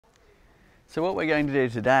So what we're going to do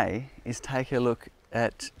today is take a look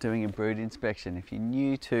at doing a brood inspection. If you're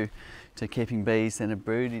new to keeping bees, then a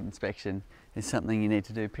brood inspection is something you need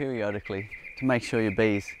to do periodically to make sure your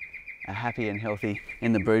bees are happy and healthy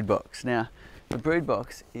in the brood box. Now, the brood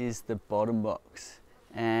box is the bottom box,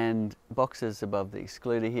 and boxes above the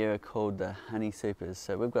excluder here are called the honey supers.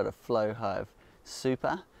 So we've got a flow hive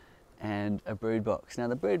super and a brood box. Now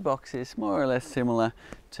the brood box is more or less similar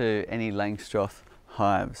to any Langstroth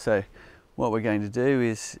hive. So what we're going to do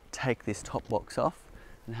is take this top box off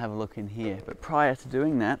and have a look in here. But prior to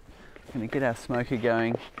doing that, I'm going to get our smoker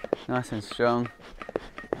going nice and strong,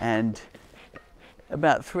 and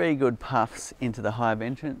about 3 good puffs into the hive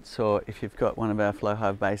entrance, or if you've got one of our flow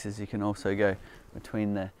hive bases, you can also go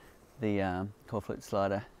between the core flute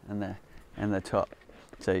slider and the top.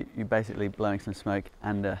 So you're basically blowing some smoke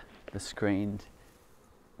under the screened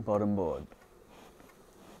bottom board.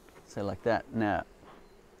 So like that. Now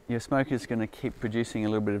your smoker is going to keep producing a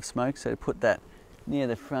little bit of smoke, so put that near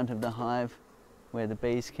the front of the hive where the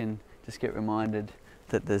bees can just get reminded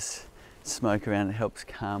that there's smoke around. It helps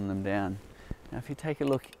calm them down. Now if you take a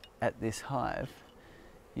look at this hive,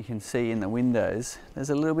 you can see in the windows there's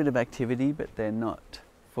a little bit of activity, but they're not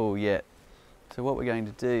full yet. So what we're going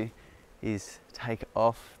to do is take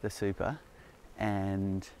off the super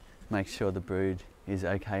and make sure the brood is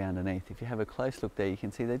okay underneath. If you have a close look there, you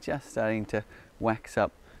can see they're just starting to wax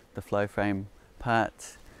up the flow frame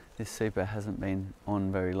parts. This super hasn't been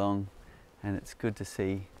on very long, and it's good to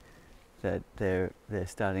see that they're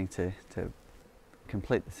starting to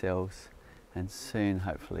complete the cells, and soon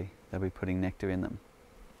hopefully they'll be putting nectar in them.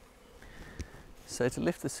 So to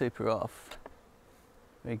lift the super off,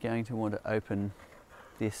 we're going to want to open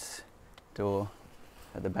this door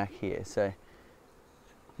at the back here. So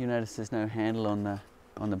you notice there's no handle on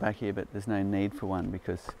the back here, but there's no need for one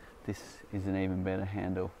because this is an even better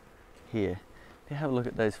handle here. If you have a look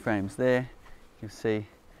at those frames there, you'll see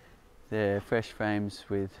they're fresh frames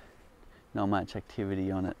with not much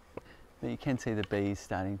activity on it, but you can see the bees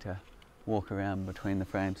starting to walk around between the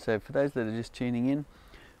frames. So for those that are just tuning in,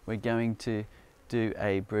 we're going to do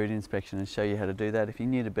a brood inspection and show you how to do that. If you're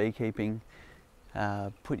new to beekeeping,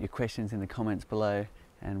 put your questions in the comments below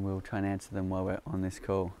and we'll try and answer them while we're on this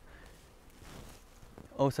call.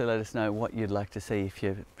 Also let us know what you'd like to see. If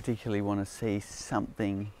you particularly want to see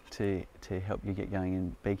something to help you get going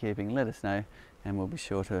in beekeeping, let us know and we'll be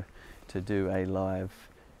sure to do a live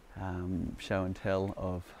show and tell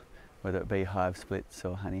of whether it be hive splits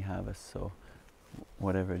or honey harvests or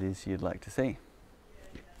whatever it is you'd like to see.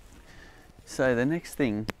 So the next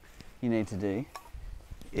thing you need to do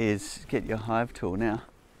is get your hive tool. Now,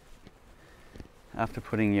 after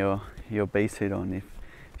putting your bee suit on, if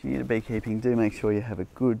you're new to beekeeping, do make sure you have a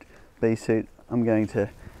good bee suit. I'm going to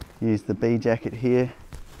use the bee jacket here.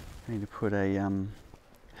 I need to put a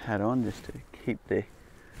hat on just to keep the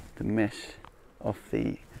mesh off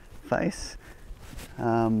the face,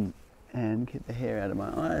 and get the hair out of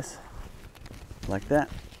my eyes, like that.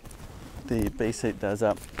 The bee suit does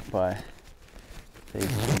up by these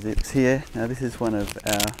zips here. Now this is one of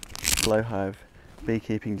our flow hive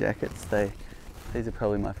beekeeping jackets. These are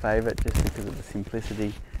probably my favourite just because of the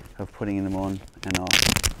simplicity of putting them on and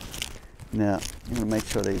off. Now I'm going to make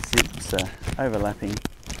sure these zips are overlapping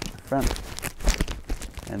the front,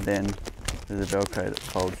 and then there's a velcro that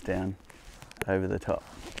folds down over the top.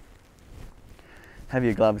 Have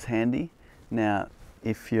your gloves handy. Now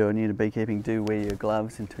if you're new to beekeeping, do wear your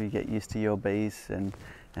gloves until you get used to your bees and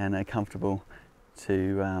are comfortable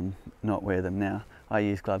to not wear them. Now I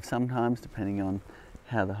use gloves sometimes depending on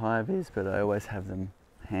how the hive is, but I always have them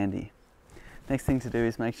handy. Next thing to do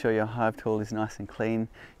is make sure your hive tool is nice and clean.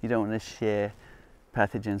 You don't want to share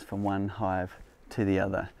pathogens from one hive to the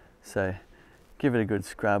other. So give it a good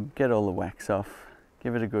scrub, get all the wax off,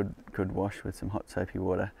 give it a good wash with some hot soapy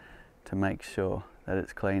water to make sure that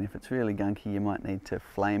it's clean. If it's really gunky, you might need to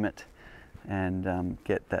flame it and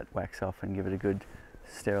get that wax off and give it a good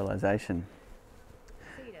sterilisation.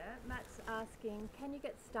 Peter, Matt's asking, can you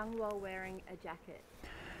get stung while wearing a jacket?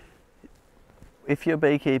 If you're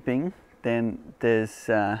beekeeping, then there's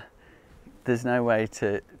no way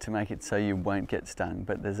to make it so you won't get stung,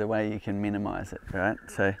 but there's a way you can minimise it, right?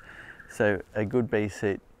 So a good bee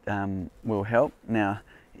suit will help. Now,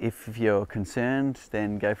 if you're concerned,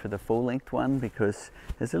 then go for the full length one, because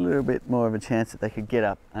there's a little bit more of a chance that they could get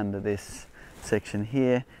up under this section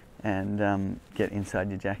here and get inside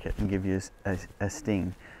your jacket and give you a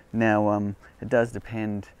sting. Now it does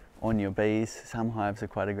depend on your bees. Some hives are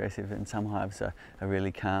quite aggressive and some hives are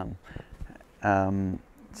really calm.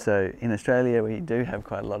 So in Australia we do have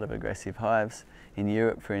quite a lot of aggressive hives. in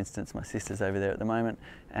Europe, for instance. My sister's over there at the moment,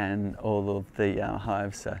 and all of the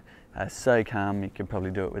hives are so calm you could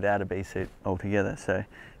probably do it without a bee suit altogether. So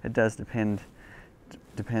it does depend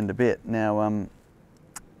a bit. Now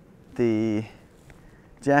the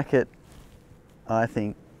jacket, I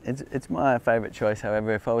think it's my favourite choice.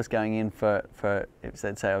 However, if I was going in for if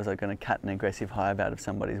let's say I was going to cut an aggressive hive out of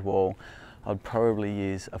somebody's wall, I'd probably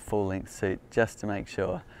use a full-length suit just to make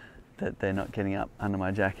sure that they're not getting up under my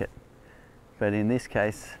jacket. But in this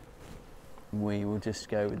case, we will just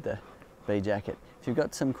go with the bee jacket. If you've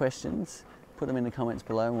got some questions, put them in the comments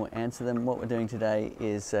below and we'll answer them. What we're doing today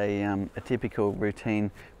is a typical routine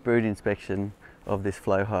brood inspection of this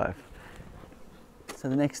flow hive. So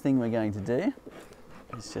the next thing we're going to do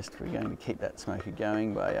is we're going to keep that smoker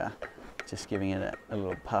going by just giving it a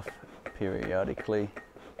little puff periodically.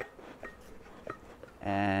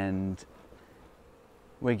 And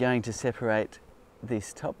we're going to separate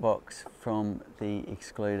this top box from the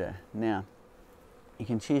excluder. Now, you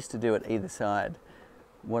can choose to do it either side.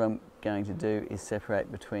 What I'm going to do is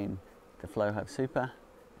separate between the flow hive super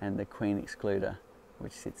and the queen excluder,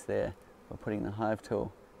 which sits there, by putting the hive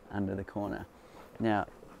tool under the corner. Now,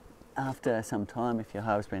 after some time, if your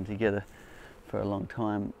hive's been together for a long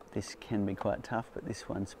time, this can be quite tough, but this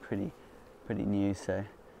one's pretty new. So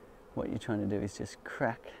what you're trying to do is just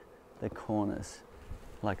crack the corners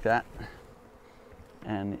like that,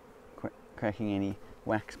 and cracking any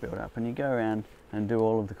wax build up, and you go around and do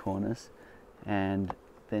all of the corners, and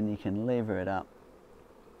then you can lever it up,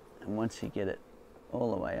 and once you get it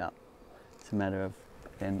all the way up, it's a matter of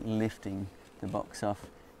then lifting the box off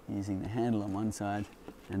using the handle on one side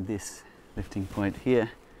and this lifting point here.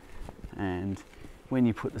 And when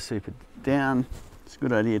you put the super down, it's a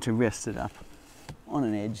good idea to rest it up on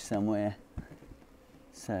an edge somewhere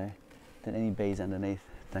so that any bees underneath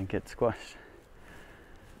don't get squashed.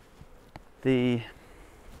 The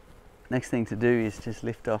next thing to do is just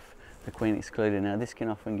lift off the queen excluder. Now this can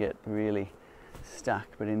often get really stuck,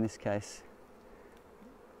 but in this case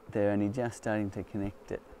they're only just starting to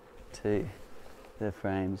connect it to the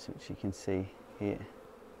frames, which you can see here.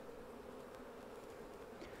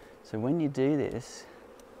 So when you do this,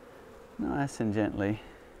 nice and gently,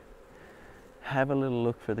 have a little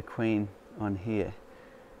look for the queen on here.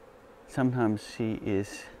 Sometimes she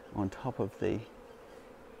is on top of the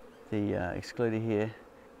excluder here,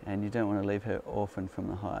 and you don't want to leave her orphaned from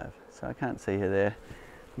the hive. So I can't see her there.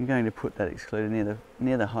 I'm going to put that excluder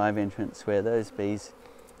near the hive entrance where those bees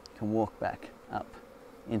can walk back up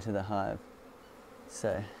into the hive.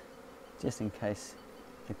 So just in case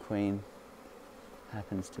the queen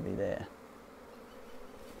happens to be there.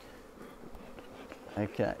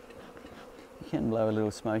 Okay, you can blow a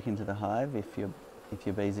little smoke into the hive if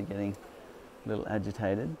your bees are getting a little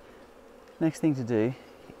agitated. Next thing to do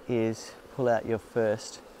is pull out your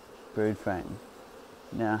first brood frame.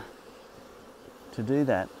 Now, to do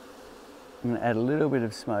that, I'm going to add a little bit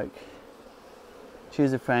of smoke.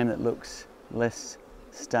 Choose a frame that looks less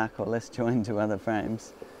stuck or less joined to other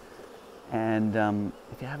frames. And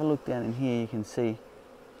if you have a look down in here, you can see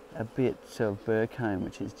a bit of burr comb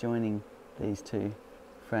which is joining these two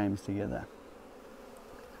frames together.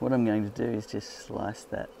 What I'm going to do is just slice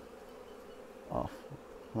that off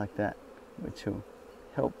like that, which will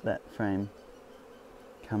help that frame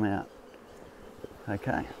come out.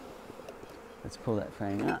 Okay, let's pull that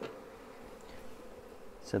frame out.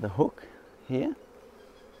 So the hook here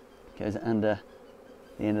goes under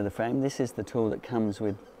the end of the frame. This is the tool that comes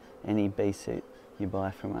with any bee suit you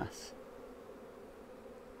buy from us.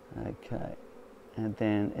 Okay, and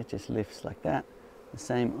then it just lifts like that. The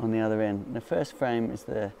same on the other end. The first frame is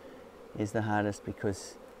the hardest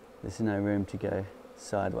because there's no room to go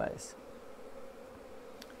sideways.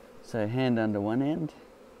 So hand under one end,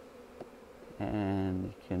 and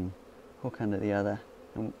you can hook under the other.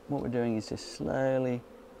 And what we're doing is just slowly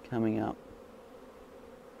coming up,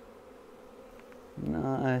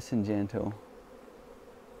 nice and gentle,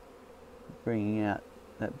 bringing out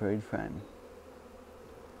that brood frame.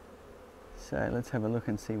 So let's have a look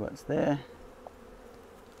and see what's there.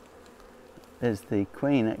 There's the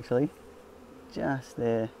queen actually, just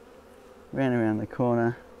there, ran around the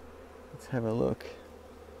corner. Let's have a look.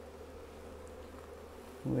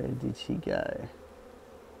 Where did she go?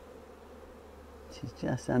 She's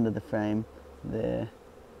just under the frame there.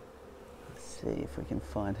 Let's see if we can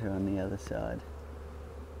find her on the other side.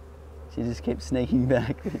 She just keeps sneaking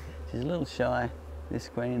back. She's a little shy, this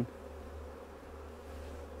queen.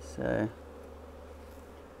 So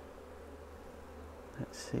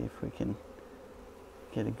let's see if we can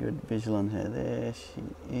get a good visual on her. There she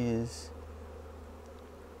is.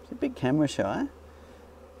 She's a bit camera shy,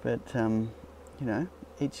 but you you know,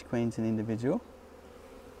 each queen's an individual.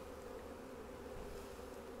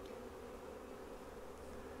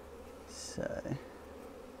 So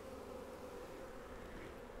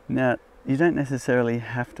now you don't necessarily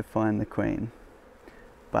have to find the queen,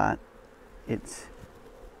 but it's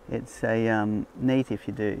a neat if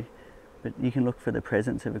you do. But you can look for the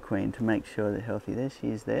presence of a queen to make sure they're healthy. There she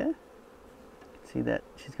is there. See that?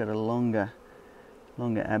 She's got a longer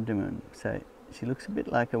abdomen. So she looks a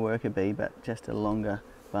bit like a worker bee, but just a longer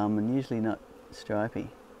bum and usually not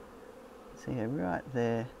stripy. See her right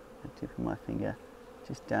there, the tip of my finger,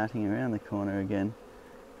 just darting around the corner again.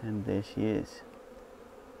 And there she is.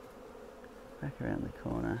 Back around the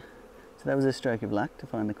corner. So that was a stroke of luck to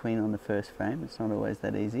find the queen on the first frame. It's not always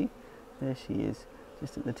that easy. There she is,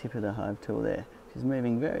 just at the tip of the hive tool there. She's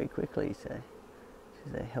moving very quickly, so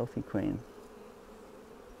she's a healthy queen.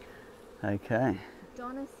 Okay.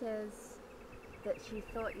 Donna says that she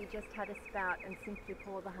thought you just had a spout and simply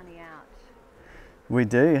pour the honey out. We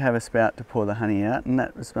do have a spout to pour the honey out, and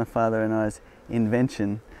that was my father and I's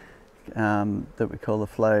invention that we call the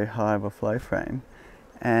flow hive or flow frame.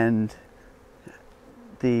 And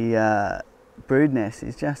the brood nest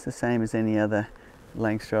is just the same as any other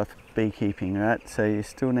Langstroth beekeeping, right? So you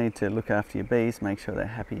still need to look after your bees, make sure they're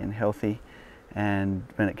happy and healthy. And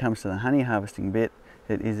when it comes to the honey harvesting bit,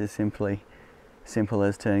 it is as simple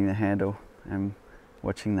as turning the handle and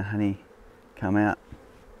watching the honey come out.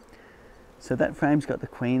 So that frame's got the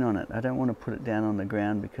queen on it. I don't want to put it down on the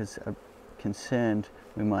ground because I'm concerned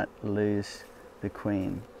we might lose the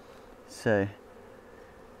queen. So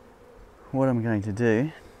what I'm going to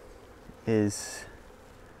do is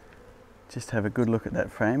just have a good look at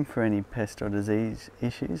that frame for any pest or disease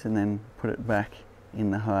issues and then put it back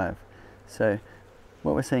in the hive. So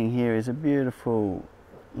what we're seeing here is a beautiful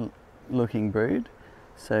looking brood.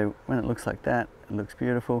 So when it looks like that, it looks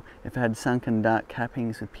beautiful. If it had sunken dark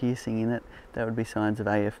cappings with piercing in it, that would be signs of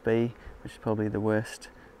AFB, which is probably the worst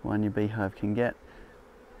one your beehive can get.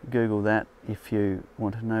 Google that if you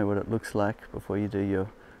want to know what it looks like before you do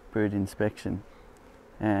your brood inspection.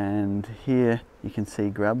 And here you can see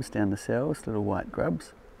grubs down the cells, little white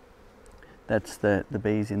grubs. That's the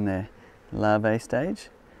bees in their larvae stage.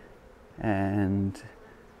 And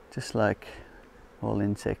just like all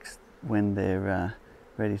insects, when they're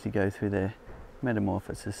ready to go through their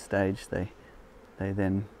metamorphosis stage, they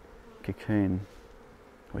then cocoon,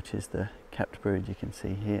 which is the capped brood you can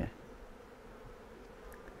see here.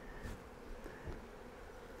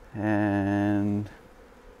 And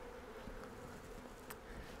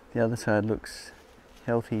the other side looks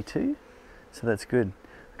healthy too, so that's good.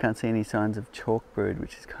 I can't see any signs of chalk brood,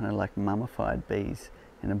 which is kind of like mummified bees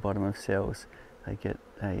in the bottom of cells. They get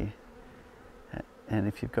and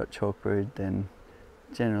if you've got chalk brood, then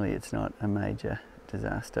generally it's not a major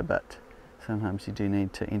disaster, but sometimes you do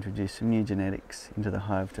need to introduce some new genetics into the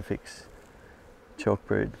hive to fix chalk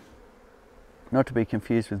brood. Not to be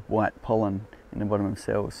confused with white pollen in the bottom of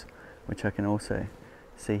cells, which I can also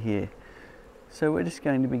see here. So we're just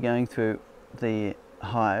going to be going through the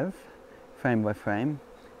hive frame by frame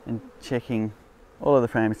and checking all of the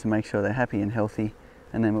frames to make sure they're happy and healthy,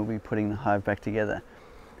 and then we'll be putting the hive back together.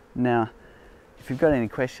 Now, if you've got any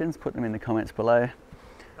questions, put them in the comments below.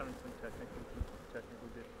 Having some technical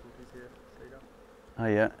difficulties here, Cedar. Oh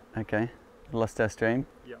yeah, okay. Lost our stream?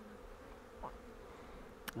 Yeah.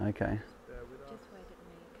 Okay. Bear with us. Just wait at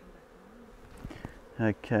me, come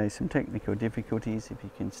back on. Okay, some technical difficulties. If you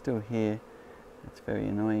can still hear, it's very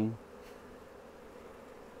annoying.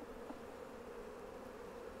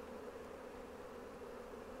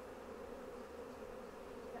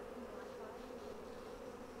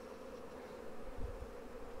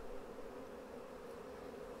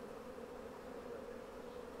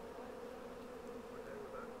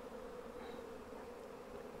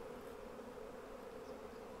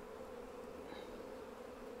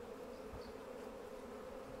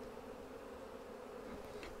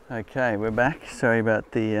 Okay, we're back. Sorry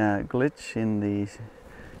about the glitch in the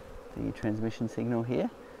transmission signal here.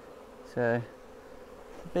 So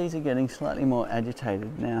the bees are getting slightly more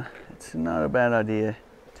agitated now. It's not a bad idea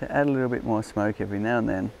to add a little bit more smoke every now and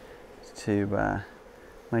then to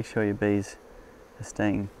make sure your bees are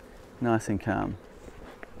staying nice and calm.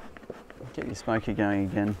 Get your smoker going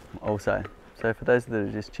again also. So for those that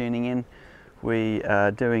are just tuning in, we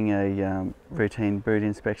are doing a routine brood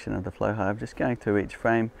inspection of the flow hive, just going through each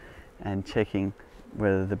frame and checking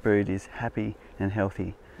whether the brood is happy and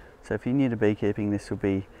healthy. So if you're new to beekeeping, this will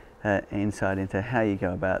be insight into how you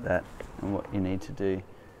go about that and what you need to do.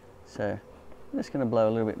 So I'm just going to blow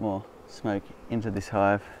a little bit more smoke into this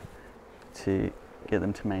hive to get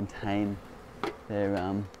them to maintain their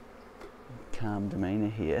calm demeanour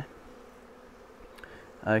here.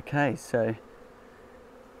 Okay, so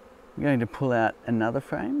I'm going to pull out another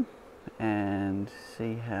frame and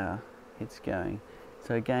see how it's going.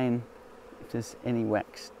 So again, if there's any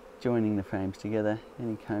wax joining the frames together,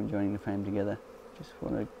 any comb joining the frame together, just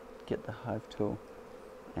want to get the hive tool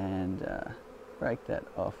and break that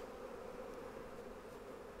off.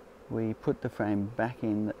 We put the frame back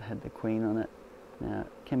in that had the queen on it. Now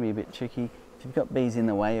it can be a bit tricky. If you've got bees in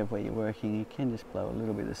the way of where you're working, you can just blow a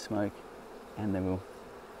little bit of smoke and they will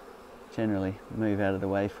generally move out of the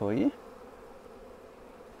way for you.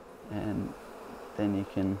 And then you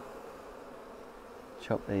can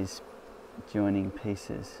chop these joining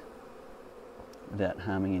pieces without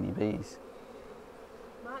harming any bees.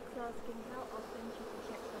 Mark's asking how often should you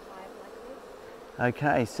check the hive like this?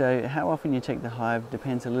 Okay, so how often you check the hive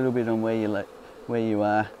depends a little bit on where you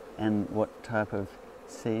are and what type of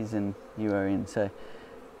season you are in. So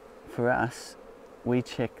for us, we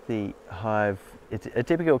check the hive. It's a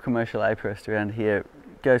typical commercial apiarist around here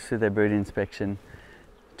goes through their brood inspection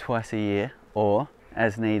twice a year or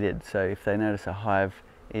as needed. So if they notice a hive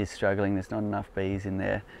is struggling, there's not enough bees in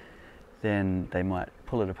there, then they might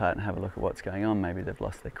pull it apart and have a look at what's going on. Maybe they've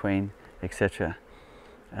lost their queen, etc.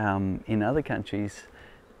 In other countries,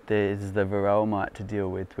 there's the varroa mite to deal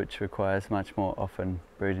with, which requires much more often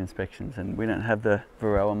brood inspections, and we don't have the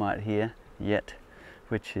varroa mite here yet,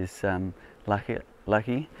 which is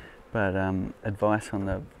lucky, but advice on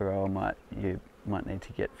the varroa mite you might need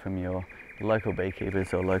to get from your local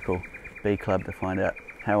beekeepers or local bee club to find out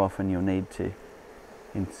how often you'll need to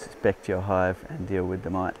inspect your hive and deal with the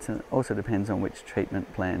mites. And it also depends on which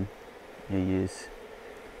treatment plan you use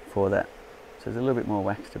for that. So there's a little bit more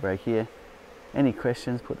wax to break here. Any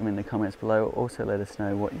questions, put them in the comments below. Also let us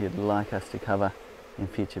know what you'd like us to cover in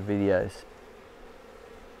future videos.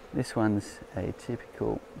 This one's a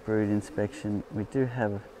typical brood inspection. We do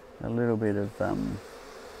have a little bit of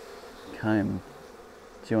comb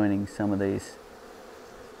joining some of these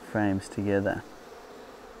frames together.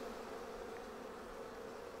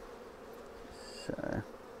 So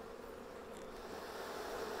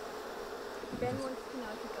Ben wants to know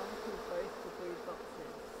if you're going through both the brood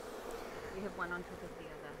boxes. We have one on top of the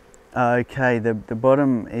other. okay, the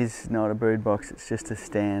bottom is not a brood box, it's just a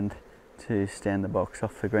stand to stand the box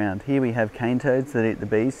off the ground. Here we have cane toads that eat the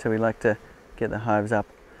bees, so we like to get the hives up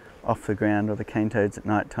off the ground, or the cane toads at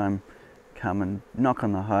night time come and knock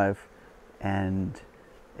on the hive and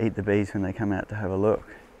eat the bees when they come out to have a look.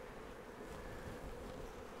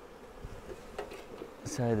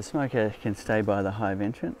 So the smoker can stay by the hive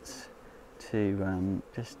entrance to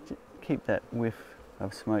just keep that whiff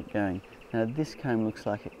of smoke going. Now this comb looks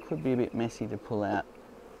like it could be a bit messy to pull out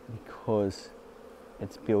because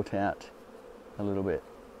it's built out a little bit.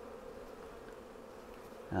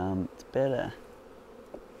 It's better.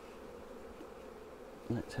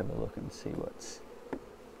 Let's have a look and see what's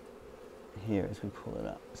here as we pull it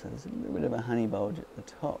up. So there's a little bit of a honey bulge at the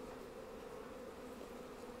top.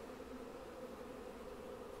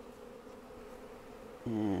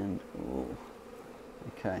 And, ooh,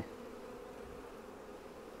 okay.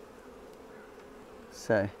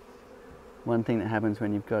 So, one thing that happens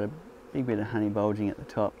when you've got a big bit of honey bulging at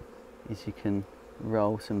the top is you can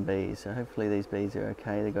roll some bees. So hopefully these bees are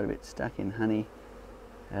okay. They got a bit stuck in honey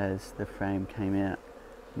as the frame came out.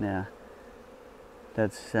 Now,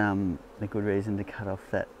 that's a good reason to cut off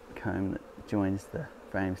that comb that joins the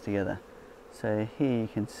frames together. So here you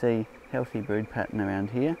can see healthy brood pattern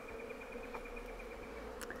around here.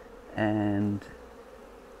 And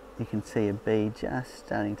you can see a bee just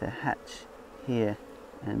starting to hatch here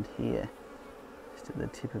and here, just at the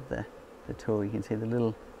tip of the tool. You can see the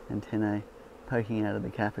little antennae poking out of the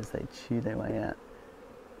cap as they chew their way out.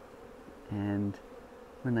 And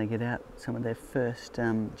when they get out, some of their first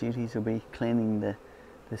duties will be cleaning the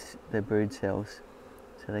brood cells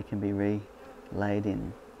so they can be re-laid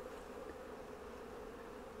in.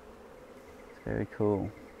 It's very cool.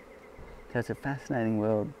 So it's a fascinating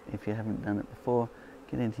world. If you haven't done it before,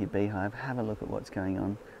 get into your beehive, have a look at what's going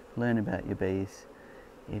on, learn about your bees.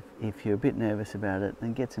 If you're a bit nervous about it,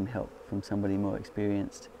 then get some help from somebody more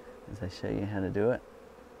experienced as they show you how to do it.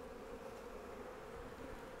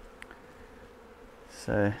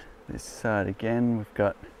 So this side again, we've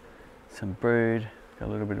got some brood, got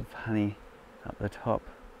a little bit of honey up the top.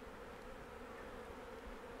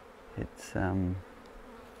 It's and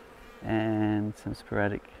some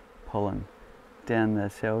sporadic pollen. Down the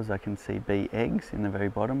cells I can see bee eggs in the very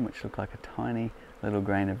bottom, which look like a tiny little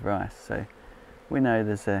grain of rice. So we know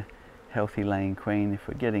there's a healthy laying queen if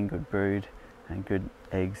we're getting good brood and good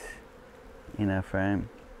eggs in our frame.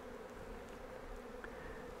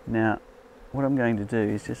 Now what I'm going to do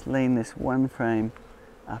is just lean this one frame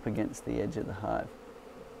up against the edge of the hive.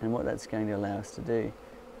 And what that's going to allow us to do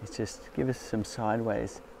is just give us some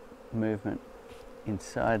sideways movement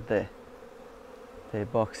inside their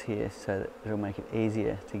box here, so that it'll make it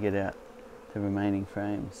easier to get out the remaining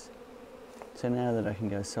frames. So now that I can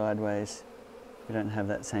go sideways, we don't have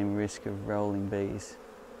that same risk of rolling bees.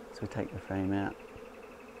 So we take the frame out.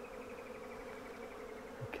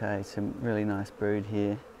 Okay, some really nice brood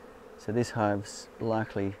here. So this hive's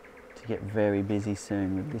likely to get very busy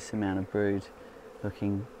soon with this amount of brood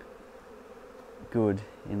looking good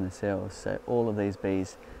in the cells. So all of these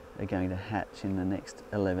bees are going to hatch in the next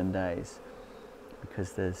 11 days,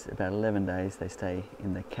 because there's about 11 days they stay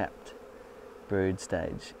in the capped brood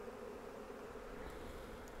stage.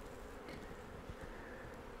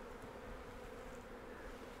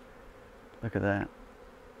 Look at that,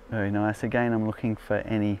 very nice. Again, I'm looking for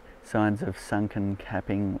any signs of sunken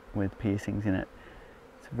capping with piercings in it.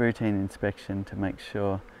 It's a routine inspection to make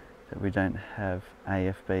sure that we don't have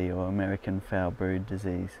AFB or American foul brood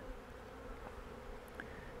disease.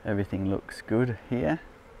 Everything looks good here.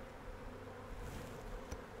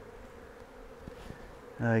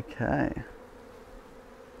 Okay, I'm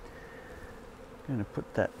going to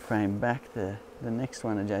put that frame back. The next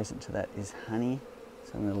one adjacent to that is honey,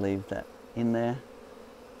 so I'm going to leave that in there,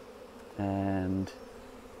 and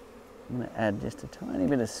I'm going to add just a tiny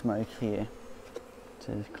bit of smoke here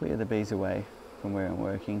to clear the bees away from where I'm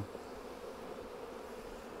working.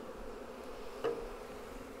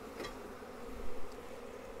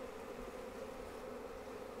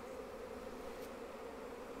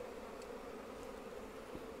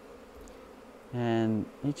 And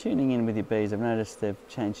you're tuning in with your bees. I've noticed they've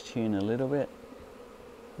changed tune a little bit,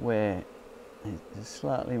 where they're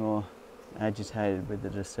slightly more agitated with the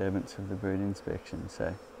disturbance of the brood inspection.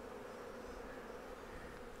 So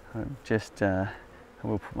I'll just I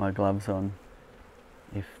will put my gloves on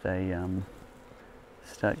if they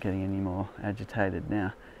start getting any more agitated.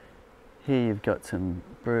 Now here you've got some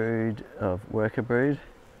brood of worker brood,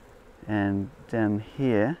 and down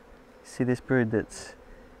here, see this brood that's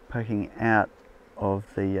poking out of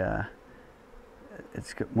the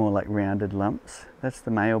it's got more like rounded lumps. That's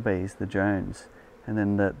the male bees, the drones, and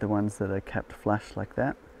then the ones that are capped flush like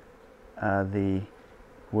that are the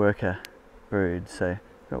worker brood. So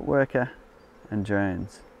we've got worker and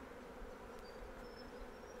drones.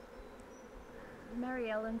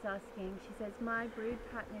 Mary Ellen's asking, she says, my brood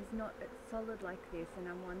pattern is not solid like this and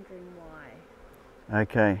I'm wondering why.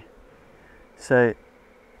 Okay, so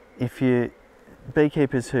if you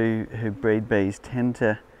beekeepers who breed bees tend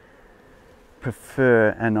to prefer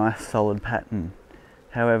a nice solid pattern.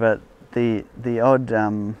 However, the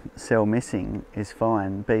odd cell missing is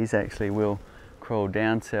fine. Bees actually will crawl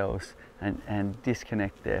down cells and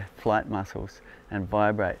disconnect their flight muscles and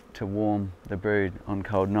vibrate to warm the brood on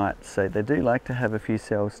cold nights. So they do like to have a few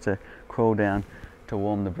cells to crawl down to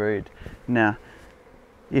warm the brood. Now,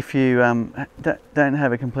 if you don't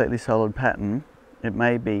have a completely solid pattern, it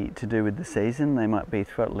may be to do with the season. They might be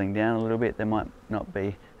throttling down a little bit, there might not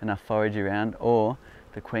be enough forage around, or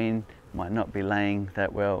the queen might not be laying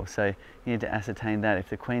that well. So you need to ascertain that. If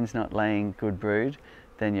the queen's not laying good brood,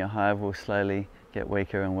 then your hive will slowly get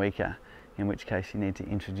weaker and weaker, in which case you need to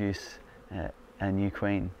introduce a new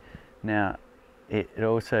queen. Now, it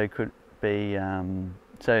also could be,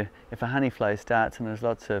 so if a honey flow starts and there's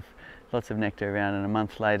lots of nectar around, and a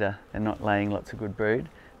month later they're not laying lots of good brood,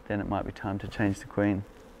 then it might be time to change the queen.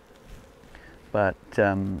 But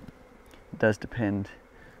it does depend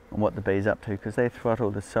on what the bee's up to, because they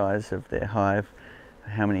throttle the size of their hive,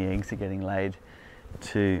 how many eggs are getting laid,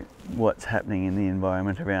 to what's happening in the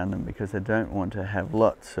environment around them, because they don't want to have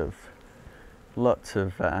lots of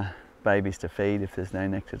babies to feed if there's no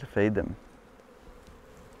nectar to feed them.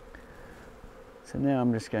 So now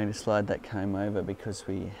I'm just going to slide that comb over because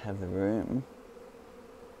we have the room,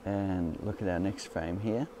 and look at our next frame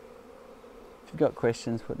here. If you've got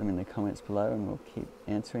questions, put them in the comments below and we'll keep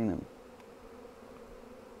answering them.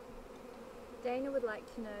 Dana would like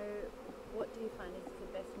to know, what do you find is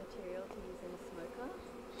the best material to use in a smoker?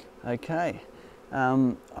 Okay,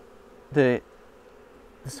 the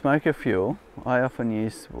smoker fuel, I often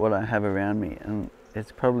use what I have around me, and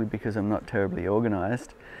it's probably because I'm not terribly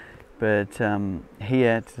organised. But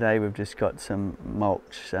here today we've just got some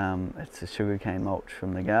mulch. It's a sugarcane mulch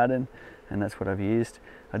from the garden, and that's what I've used.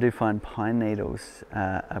 I do find pine needles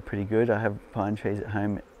are pretty good. I have pine trees at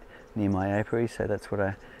home near my apiary, so that's what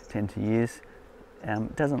I tend to use.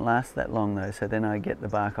 It doesn't last that long though, so then I get the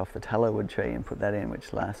bark off the tallow wood tree and put that in,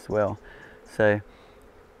 which lasts well. So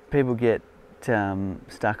people get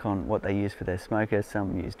stuck on what they use for their smoker.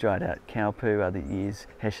 Some use dried out cow poo, others use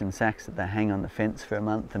hessian sacks that they hang on the fence for a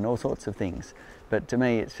month, and all sorts of things. But to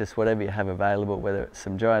me, it's just whatever you have available, whether it's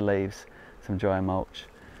some dry leaves, some dry mulch,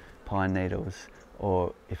 pine needles,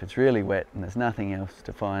 or if it's really wet and there's nothing else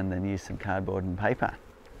to find, then use some cardboard and paper.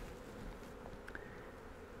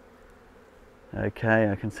 Okay,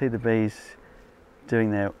 I can see the bees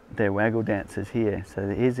doing their waggle dances here. So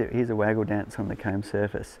here's a waggle dance on the comb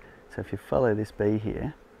surface. So if you follow this bee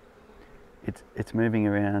here, it's moving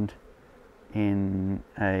around in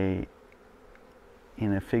a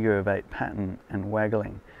figure of 8 pattern and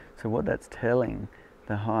waggling. So what that's telling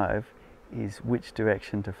the hive is which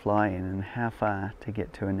direction to fly in and how far to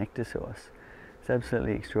get to a nectar source. It's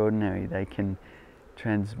absolutely extraordinary. They can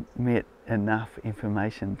transmit enough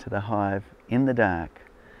information to the hive in the dark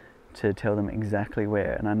to tell them exactly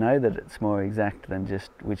where. And I know that it's more exact than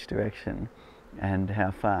just which direction and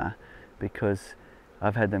how far, because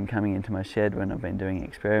I've had them coming into my shed when I've been doing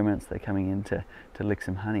experiments. They're coming in to lick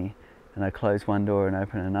some honey, and I close one door and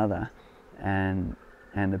open another, and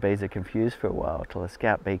the bees are confused for a while till a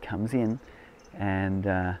scout bee comes in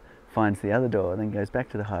and finds the other door, then goes back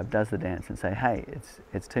to the hive, does the dance and say, hey,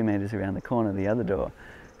 it's 2 meters around the corner, the other door.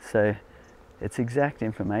 So it's exact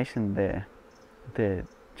information they're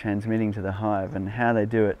transmitting to the hive, and how they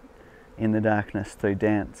do it in the darkness through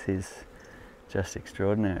dance is just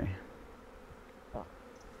extraordinary.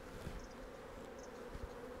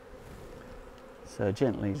 So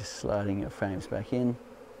gently just sliding your frames back in.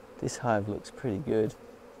 This hive looks pretty good.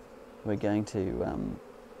 We're going to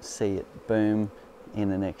see it boom in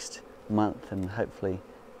the next month, and hopefully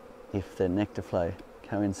if the nectar flow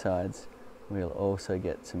coincides, we'll also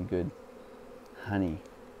get some good honey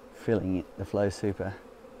filling the flow super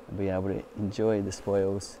and be able to enjoy the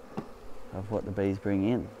spoils of what the bees bring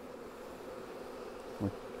in.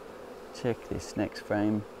 We'll check this next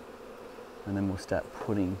frame and then we'll start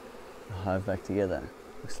putting the hive back together.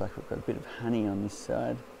 Looks like we've got a bit of honey on this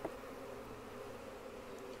side.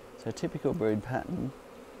 So a typical brood pattern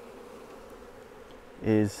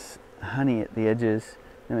is honey at the edges,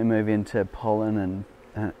 then we move into pollen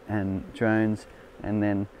and drones, and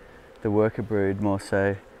then the worker brood more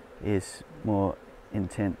so is more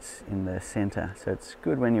intense in the centre. So it's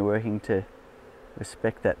good when you're working to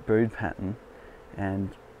respect that brood pattern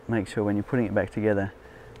and make sure when you're putting it back together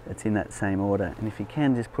it's in that same order. And if you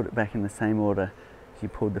can, just put it back in the same order as you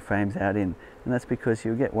pulled the frames out in. And that's because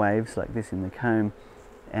you'll get waves like this in the comb,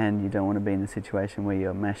 and you don't want to be in a situation where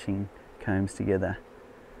you're mashing combs together.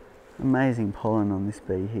 Amazing pollen on this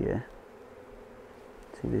bee here.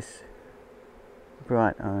 See this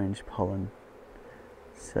bright orange pollen.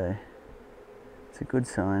 So it's a good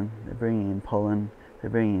sign. They're bringing in pollen, they're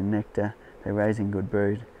bringing in nectar, they're raising good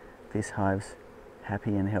brood. This hive's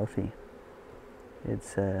happy and healthy.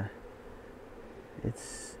 It's a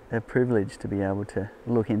privilege to be able to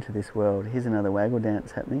look into this world. Here's another waggle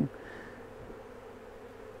dance happening.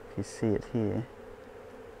 If you see it here.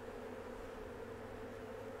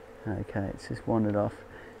 Okay, it's just wandered off.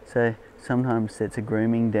 So sometimes it's a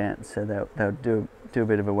grooming dance, so they'll do a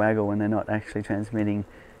bit of a waggle when they're not actually transmitting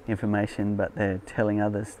information, but they're telling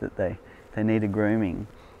others that they need a grooming.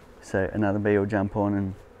 So another bee will jump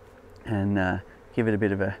on and give it a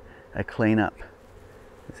bit of a clean up.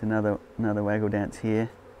 There's another waggle dance here.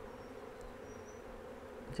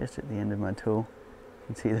 Just at the end of my tool,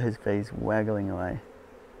 you can see those bees waggling away.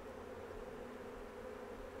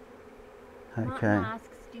 Okay. Martin asks,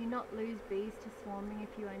 do you not lose bees to swarming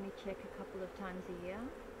if you only check a couple of times a year?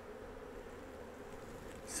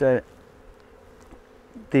 So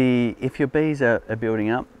if your bees are building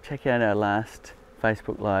up, check out our last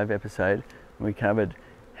Facebook Live episode. We covered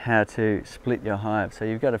how to split your hive. So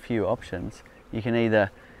you've got a few options. You can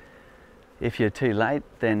either, if you're too late,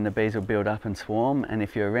 then the bees will build up and swarm, and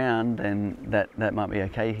if you're around, then that might be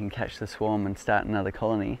okay. You can catch the swarm and start another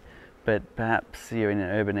colony. But perhaps you're in an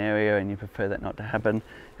urban area and you prefer that not to happen,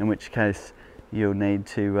 in which case you'll need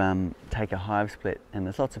to take a hive split. And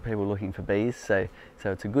there's lots of people looking for bees, so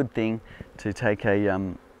it's a good thing to take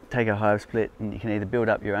a hive split, and you can either build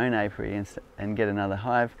up your own apiary and get another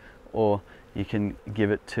hive, or you can give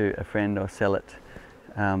it to a friend or sell it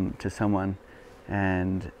to someone.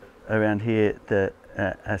 And around here,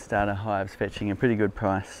 a starter hive's fetching a pretty good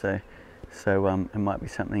price, so it might be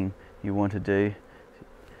something you want to do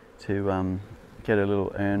to get a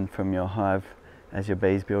little earn from your hive as your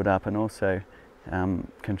bees build up, and also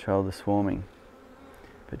control the swarming.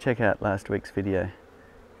 But check out last week's video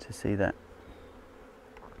to see that.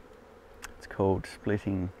 It's called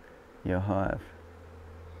Splitting Your Hive,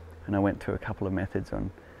 and I went through a couple of methods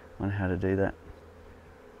on how to do that.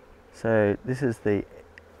 So this is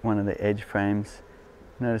one of the edge frames.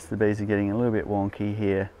 Notice the bees are getting a little bit wonky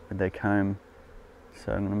here with their comb,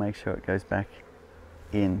 so I'm going to make sure it goes back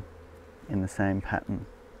in the same pattern.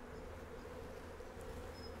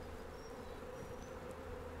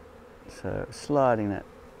 So sliding that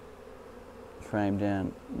frame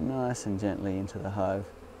down nice and gently into the hive,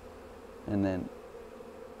 and then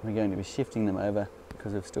we're going to be shifting them over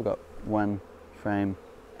because we've still got one frame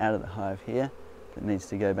out of the hive here that needs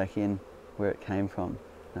to go back in where it came from.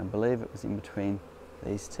 And I believe it was in between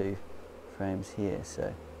these two frames here.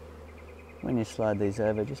 So when you slide these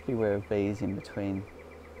over, just beware of bees in between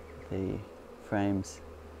the frames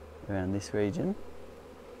around this region.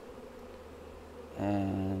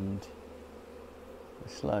 And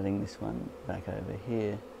we're sliding this one back over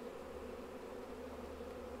here.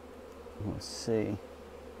 We'll see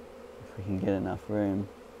if we can get enough room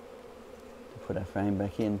to put our frame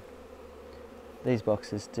back in. These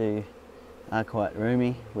boxes are quite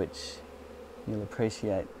roomy, which you'll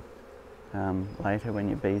appreciate later when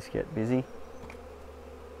your bees get busy.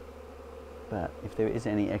 But if there is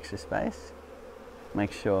any extra space,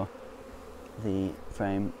 make sure the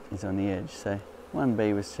frame is on the edge. So one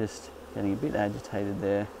bee was just getting a bit agitated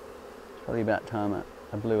there. It's probably about time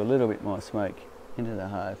I blew a little bit more smoke into the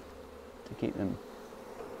hive to keep them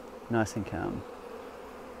nice and calm.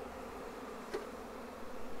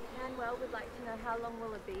 Manuel would like to know, how long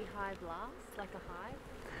will a beehive last, like a hive?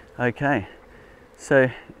 Okay, so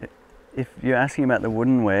if you're asking about the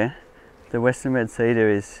woodenware, the Western red cedar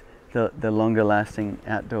is the longer lasting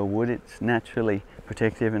outdoor wood. It's naturally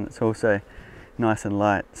protective and it's also nice and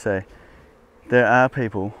light. So there are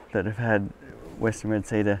people that have had Western red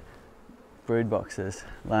cedar brood boxes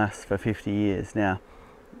last for 50 years now.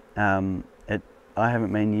 I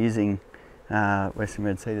haven't been using Western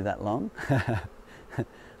red cedar that long,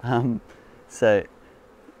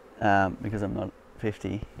 because I'm not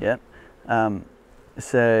 50 yet.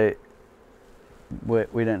 So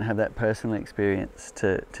we don't have that personal experience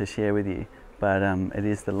to share with you, but it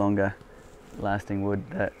is the longer lasting wood.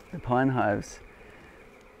 The pine hives,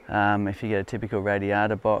 if you get a typical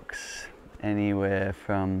radiata box, anywhere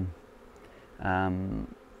from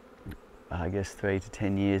I guess 3 to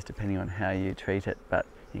 10 years depending on how you treat it, but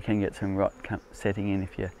you can get some rot setting in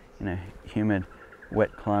if you're in a humid,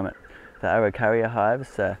 wet climate. The Araucaria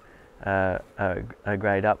hives are a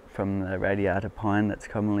grade up from the radiata pine that's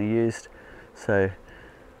commonly used, so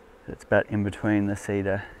it's about in between the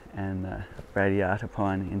cedar and the radiata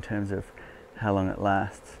pine in terms of how long it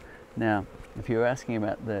lasts. Now, if you're asking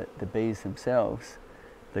about the bees themselves,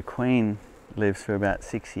 the queen lives for about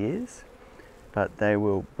 6 years, but they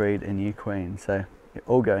will breed a new queen. So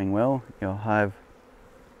all going well, your hive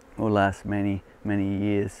will last many, many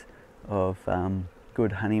years of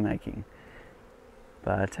good honey making.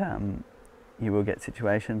 But you will get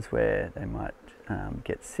situations where they might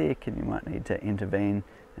get sick and you might need to intervene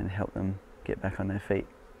and help them get back on their feet.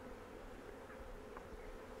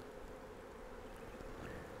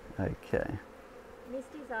 Okay.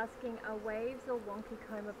 Misty's asking, are waves or wonky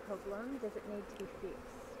comb a problem? Does it need to be fixed?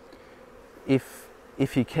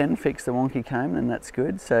 If you can fix the wonky comb, then that's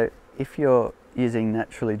good. So if you're using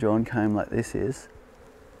naturally drawn comb like this is,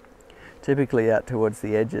 typically out towards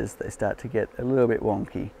the edges they start to get a little bit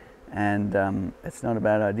wonky, and it's not a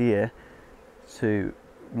bad idea to,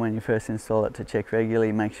 when you first install it, to check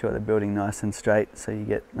regularly, make sure they're building nice and straight so you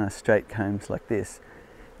get nice straight combs like this.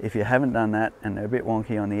 If you haven't done that and they're a bit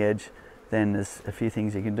wonky on the edge, then there's a few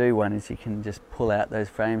things you can do. One is you can just pull out those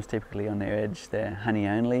frames. Typically on their edge they're honey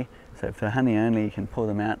only, so if they're honey only you can pull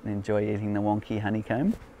them out and enjoy eating the wonky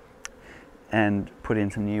honeycomb and put in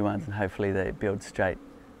some new ones, and hopefully they build straight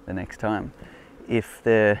the next time. If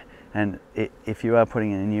you are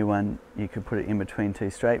putting in a new one, you could put it in between two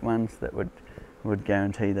straight ones that would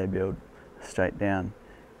guarantee they build straight down.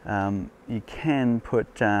 You can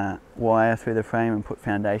put wire through the frame and put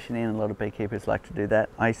foundation in. A lot of beekeepers like to do that.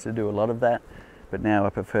 I used to do a lot of that, but now I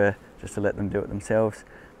prefer just to let them do it themselves,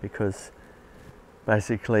 because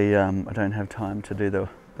basically I don't have time to do the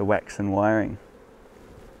wax and wiring.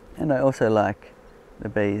 And I also like the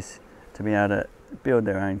bees to be able to build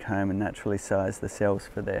their own comb and naturally size the cells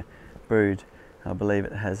for their brood. I believe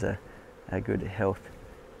it has a good health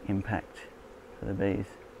impact for the bees.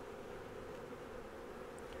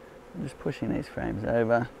 I'm just pushing these frames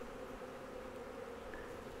over.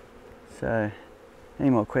 So any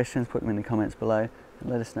more questions, put them in the comments below and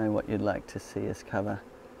let us know what you'd like to see us cover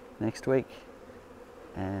next week,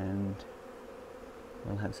 and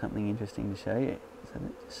we'll have something interesting to show you. So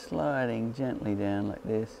just sliding gently down like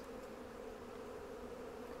this,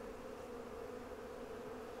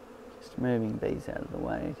 just moving bees out of the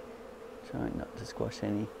way Trying not to squash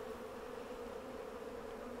any.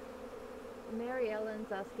 Mary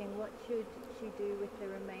Ellen's asking what should she do with the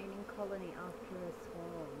remaining colony after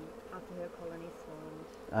her colony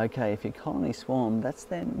swarmed? Okay, if your colony swarmed, that's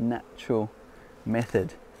their natural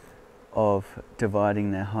method of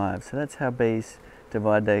dividing their hive. So that's how bees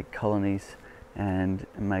divide their colonies and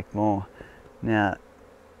make more. Now,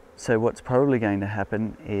 so what's probably going to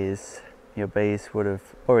happen is your bees would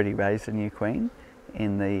have already raised a new queen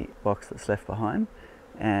in the box that's left behind,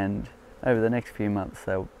 and over the next few months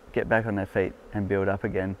they'll get back on their feet and build up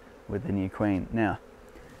again with the new queen. Now,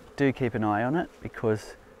 do keep an eye on it,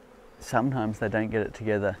 because sometimes they don't get it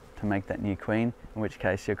together to make that new queen, in which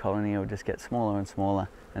case your colony will just get smaller and smaller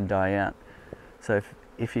and die out. So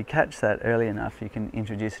if you catch that early enough, you can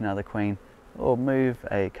introduce another queen or move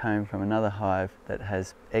a comb from another hive that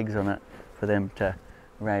has eggs on it for them to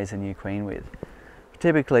raise a new queen with.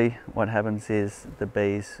 Typically what happens is the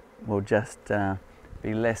bees will just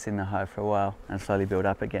be less in the hive for a while and slowly build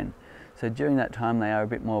up again. So during that time they are a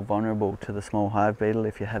bit more vulnerable to the small hive beetle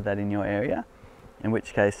if you have that in your area, in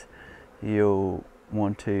which case you'll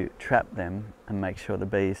want to trap them and make sure the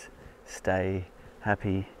bees stay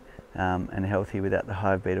happy and healthy without the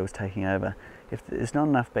hive beetles taking over. If there's not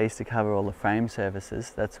enough bees to cover all the frame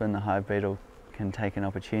surfaces, that's when the hive beetle can take an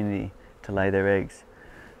opportunity to lay their eggs.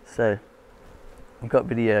 So I've got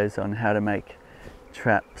videos on how to make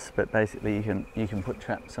traps, but basically you can put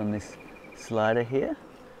traps on this slider here.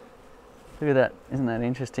 Look at that, isn't that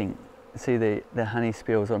interesting? See the honey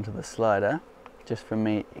spills onto the slider just from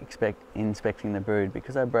me inspecting the brood.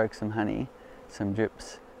 Because I broke some honey, some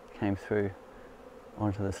drips came through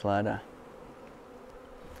onto the slider.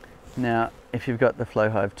 Now if you've got the flow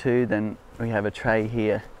hive too, then we have a tray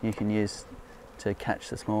here you can use to catch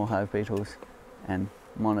the small hive beetles and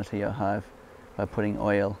monitor your hive by putting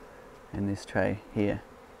oil in this tray here.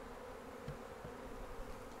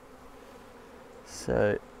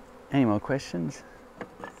 So any more questions?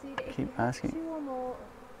 So Keep asking. Two or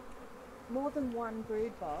more than one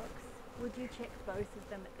brood box, would you check both of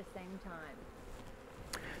them at the same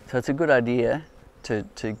time? So it's a good idea to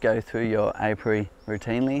go through your apiary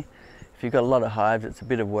routinely. If you've got a lot of hives, it's a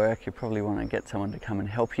bit of work, you probably want to get someone to come and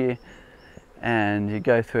help you, and you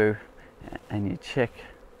go through and you check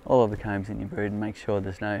all of the combs in your brood and make sure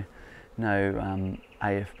there's no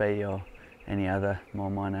AFB or any other more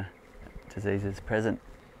minor diseases present.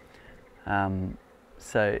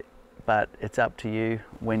 But it's up to you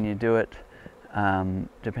when you do it.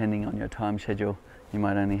 Depending on your time schedule, you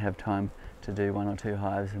might only have time to do 1 or 2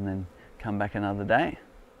 hives and then come back another day.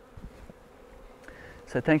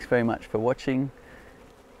 So thanks very much for watching.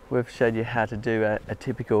 We've showed you how to do a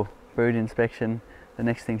typical brood inspection. The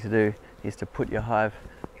next thing to do is to put your hive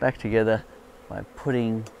back together by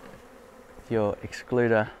putting your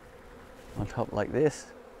excluder on top like this,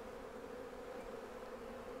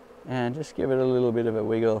 and just give it a little bit of a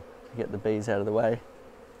wiggle to get the bees out of the way,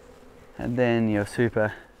 and then your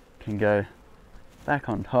super can go back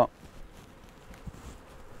on top.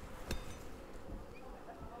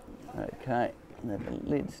 Okay, and the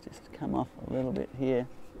lids just come off a little bit here.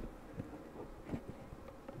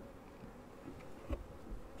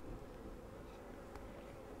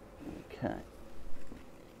 Okay.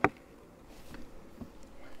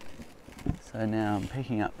 So now I'm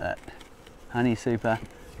picking up that honey super.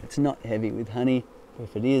 It's not heavy with honey, but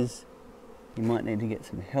if it is, you might need to get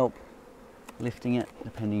some help lifting it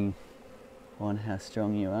depending on how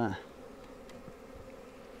strong you are.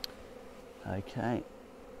 Okay,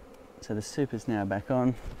 so the super's now back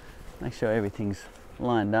on. Make sure everything's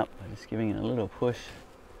lined up by just giving it a little push.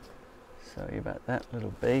 Sorry about that,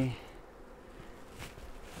 little bee.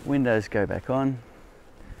 Windows go back on,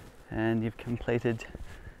 and you've completed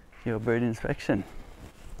your brood inspection.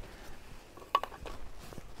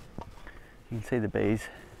 You can see the bees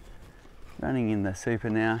running in the super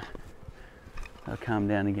now. They'll calm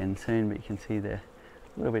down again soon, but you can see they're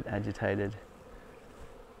a little bit agitated.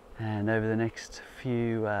 And over the next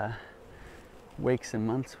few weeks and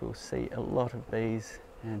months, we'll see a lot of bees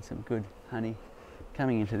and some good honey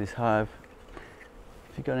coming into this hive.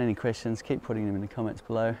 If you've got any questions, keep putting them in the comments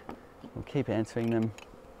below. We'll keep answering them.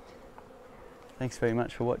 Thanks very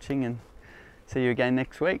much for watching, and see you again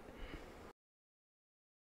next week.